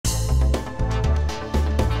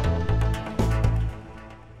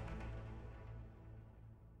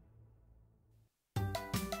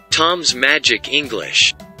Tom's Magic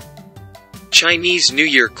English. Chinese New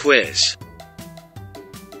Year quiz.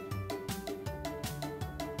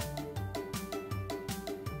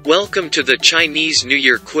 Welcome to the Chinese New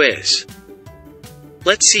Year quiz.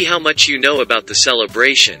 Let's see how much you know about the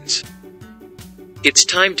celebrations. It's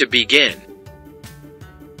time to begin.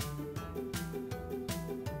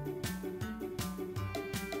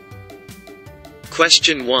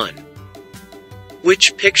 Question 1.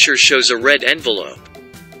 Which picture shows a red envelope?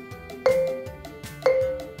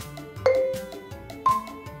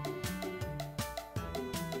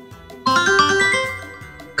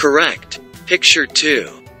 Correct. Picture 2.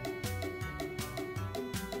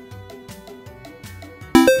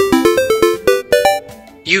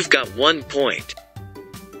 You've got 1 point.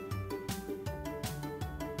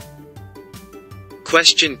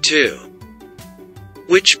 Question 2.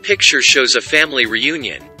 Which picture shows a family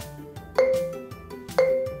reunion?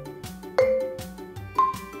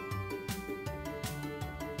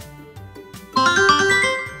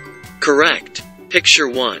 Correct. Picture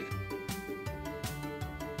 1.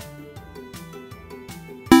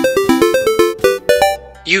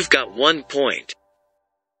 You've got 1 point.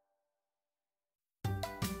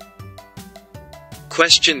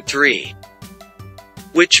 Question 3.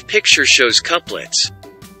 Which picture shows couplets?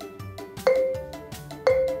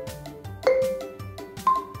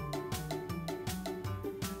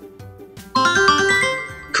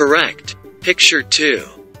 Correct. Picture 2.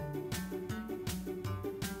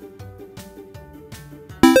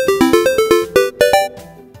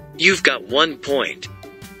 You've got 1 point.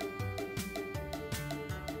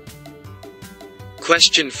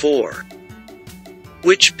 Question 4.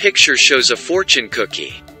 Which picture shows a fortune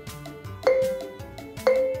cookie?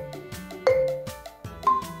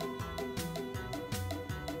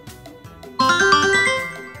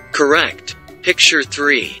 Correct. Picture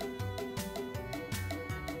 3.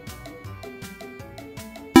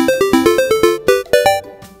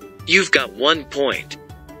 You've got 1 point.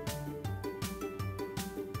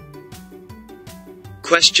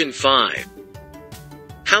 Question 5.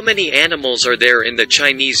 How many animals are there in the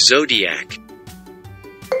Chinese zodiac?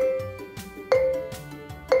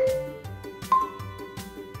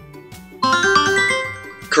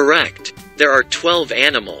 Correct. There are 12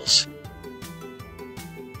 animals.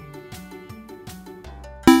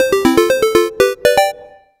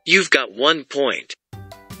 You've got 1 point.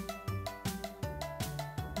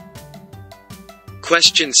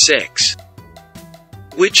 Question 6.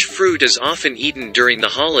 Which fruit is often eaten during the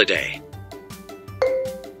holiday?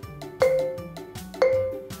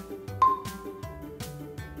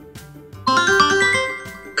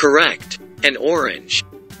 Correct. An orange.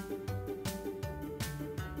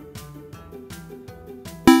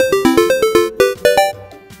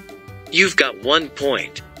 You've got 1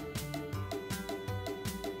 point.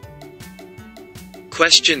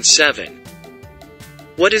 Question 7.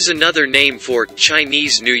 What is another name for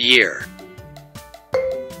Chinese New Year?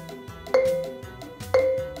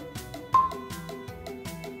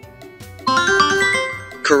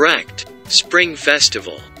 Correct. Spring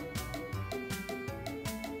Festival.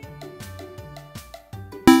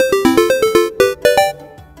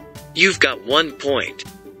 You've got 1 point.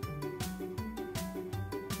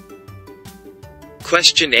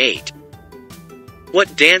 Question 8.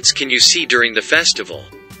 What dance can you see during the festival?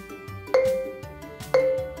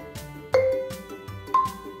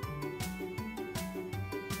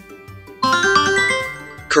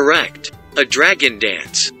 Correct. A dragon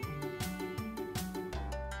dance.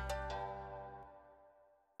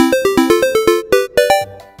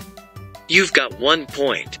 You've got 1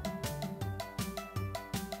 point.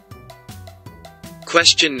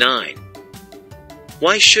 Question 9.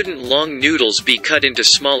 Why shouldn't long noodles be cut into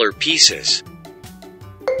smaller pieces?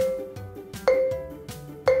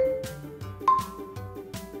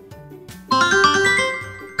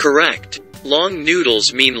 Correct. Long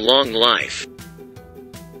noodles mean long life.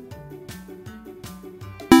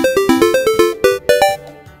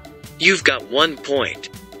 You've got 1 point.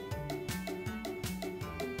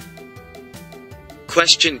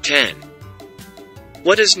 Question 10.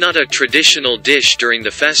 What is not a traditional dish during the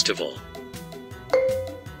festival?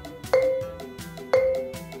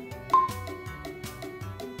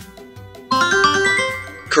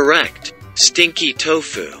 Correct. Stinky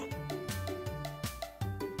tofu.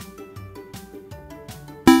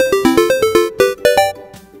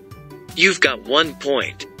 You've got 1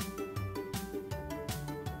 point.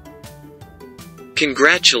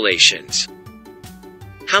 Congratulations!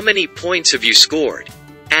 How many points have you scored?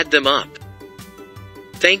 Add them up.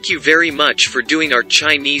 Thank you very much for doing our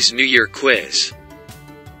Chinese New Year quiz.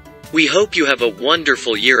 We hope you have a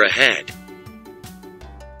wonderful year ahead.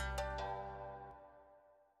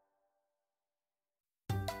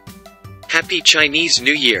 Happy Chinese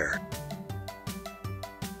New Year!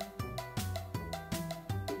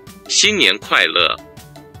 新年快乐！